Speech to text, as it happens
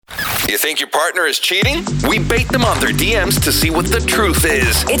You think your partner is cheating? We bait them on their DMs to see what the truth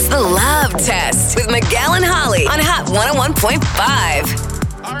is. It's the Love Test with Miguel and Holly on Hot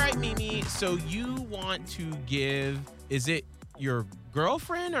 101.5. All right, Mimi. So you want to give, is it your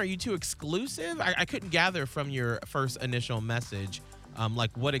girlfriend? Are you two exclusive? I couldn't gather from your first initial message,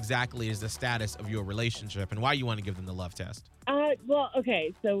 like what exactly is the status of your relationship and why you want to give them the love test. Well,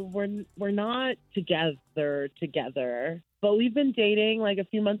 okay, so we're not together, but we've been dating. Like a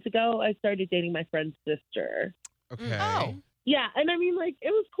few months ago, I started dating my friend's sister. Okay. Oh. Yeah, and I mean, like, it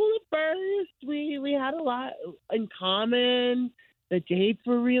was cool at first. We had a lot in common. The dates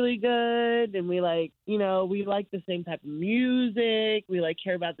were really good, and we like the same type of music. We like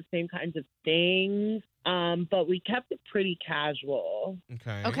care about the same kinds of things. But we kept it pretty casual.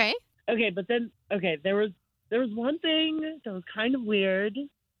 Okay. Okay, but then there was one thing that was kind of weird.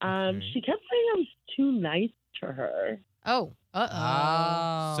 She kept saying I was too nice to her. Oh.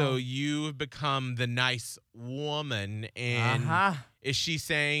 Uh-oh. So you've become the nice woman, and is she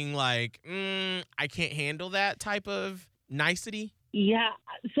saying like, I can't handle that type of nicety? Yeah,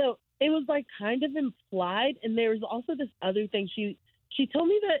 so it was like kind of implied, and there was also this other thing. She told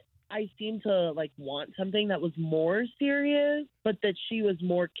me that I seemed to like want something that was more serious, but that she was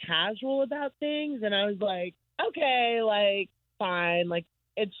more casual about things, and I was like, okay, like fine, like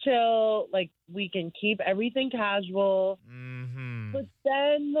it's chill, like we can keep everything casual. Mm-hmm. But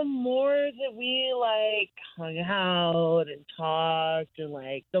then the more that we like hung out and talked, and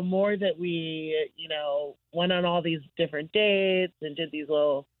like the more that we, went on all these different dates and did these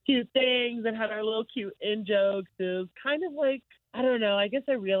little cute things and had our little cute in-jokes, it was kind of like, I don't know, I guess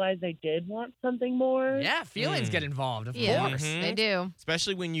I realized I did want something more. Yeah, feelings get involved, of Yeah, course. they do.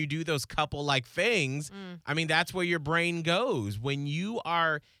 Especially when you do those couple-like things. I mean, that's where your brain goes. When you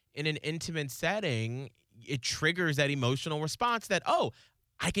are in an intimate setting, it triggers that emotional response that, oh,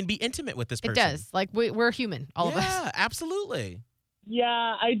 I can be intimate with this person. It does. Like, we're human, all of us. Yeah, absolutely. Yeah,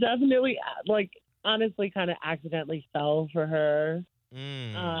 I definitely, honestly kind of accidentally fell for her.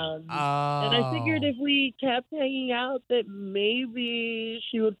 And I figured if we kept hanging out that maybe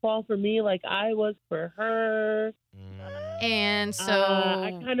she would fall for me like I was for her. And so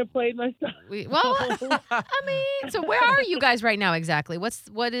I kind of played myself. So where are you guys right now exactly? What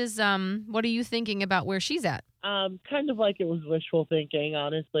are you thinking about where she's at? Kind of like it was wishful thinking,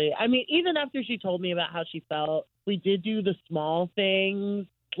 honestly. I mean, even after she told me about how she felt, we did do the small things,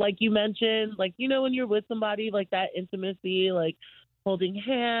 like you mentioned, like, when you're with somebody, like that intimacy, like holding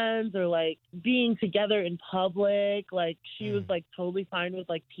hands or like being together in public. Like she was like totally fine with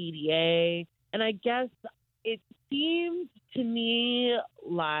like PDA. And I guess it seemed to me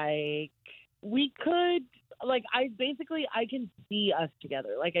like we could, like, I can see us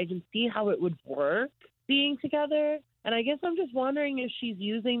together. Like I can see how it would work being together. And I guess I'm just wondering if she's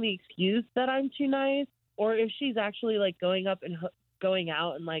using the excuse that I'm too nice, or if she's actually like going out and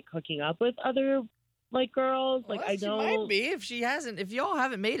like hooking up with other like girls. Like, I don't. She might be if y'all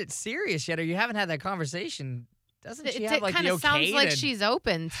haven't made it serious yet, or you haven't had that conversation. Doesn't she have like the okay? It kind of sounds like she's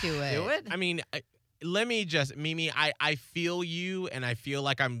open to it. Do it? I mean, let me just, Mimi, I feel you, and I feel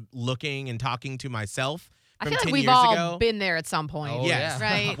like I'm looking and talking to myself I from feel 10 like we've years all ago. been there at some point. Oh, yes,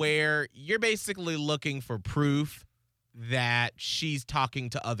 yeah. Right. Where you're basically looking for proof that she's talking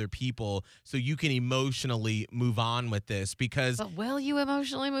to other people so you can emotionally move on with this, because But will you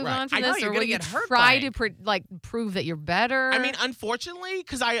emotionally move on from I know this, you're or gonna will you get hurt try by to prove that you're better? I mean, unfortunately,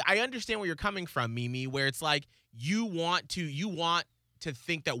 because I understand where you're coming from, Mimi, where it's like you want to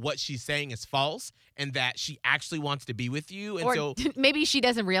think that what she's saying is false and that she actually wants to be with you, and or so maybe she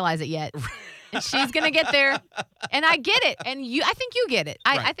doesn't realize it yet. And she's gonna get there, and I get it, and I think you get it.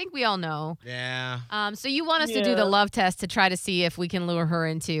 I Right. think we all know. yeah. So you want us to do the love test to try to see if we can lure her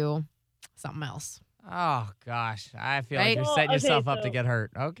into something else. Oh gosh, I feel Right? like you're Well, setting yourself okay, up to so- get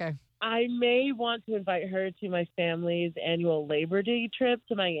hurt. Okay. I may want to invite her to my family's annual Labor Day trip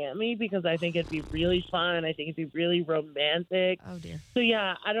to Miami, because I think it'd be really fun. I think it'd be really romantic. Oh dear. So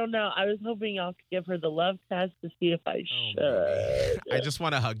yeah, I don't know. I was hoping y'all could give her the love test to see if I should. I just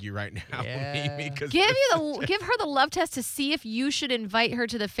want to hug you right now, Yeah. Mimi, 'cause Give this her the love test to see if you should invite her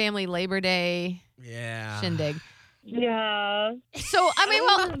to the family Labor Day yeah. shindig. Yeah. So I mean,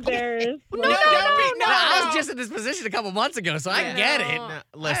 well, I'm embarrassed. No, Like, no. I was just in this position a couple months ago, so I Yeah. get it. No, No, I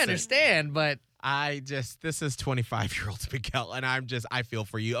listen. understand, but This is 25-year-old Miguel, and I feel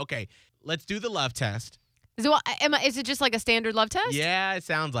for you. Okay, let's do the love test. is it just like a standard love test? Yeah, it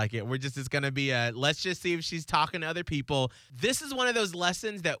sounds like it. It's going to be let's just see if she's talking to other people. This is one of those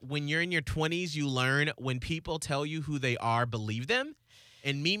lessons that when you're in your 20s, you learn when people tell you who they are, believe them.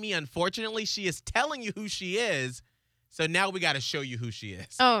 And Mimi, unfortunately, she is telling you who she is. So now we got to show you who she is.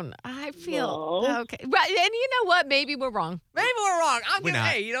 Oh, no, I feel No. okay. Right, and you know what? Maybe we're wrong. Maybe we're wrong. We're not.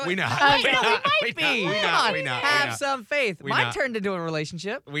 Hey, you know We're not. what? We might We be. not. We Come not. on. We not. Have We not. some faith. We Mine not. turned into a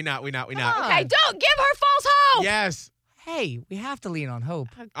relationship. We not. Come Okay, on. don't give her false hope. Yes. Hey, we have to lean on hope.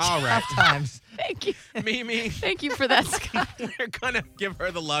 All right. Tough times. Thank you. Mimi, Thank you for that, Scott. we're going to give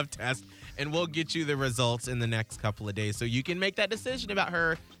her the love test, and we'll get you the results in the next couple of days so you can make that decision about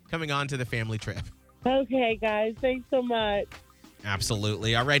her coming on to the family trip. Okay, guys. Thanks so much.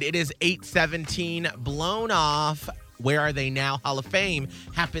 Absolutely. All right. It is 8:17. Blown Off. Where Are They Now? Hall of Fame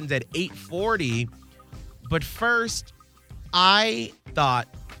happens at 8:40. But first, I thought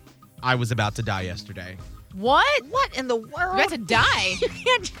I was about to die yesterday. What? What in the world? You're about to die. You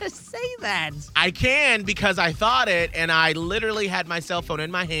can't just say that. I can because I thought it, and I literally had my cell phone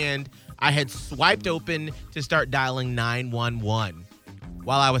in my hand. I had swiped open to start dialing 911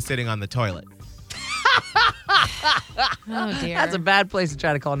 while I was sitting on the toilet. Oh, dear. That's a bad place to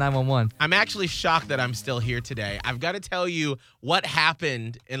try to call 911. I'm actually shocked that I'm still here today. I've got to tell you what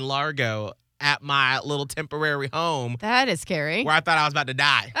happened in Largo at my little temporary home That is scary. where I thought I was about to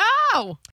die. Oh.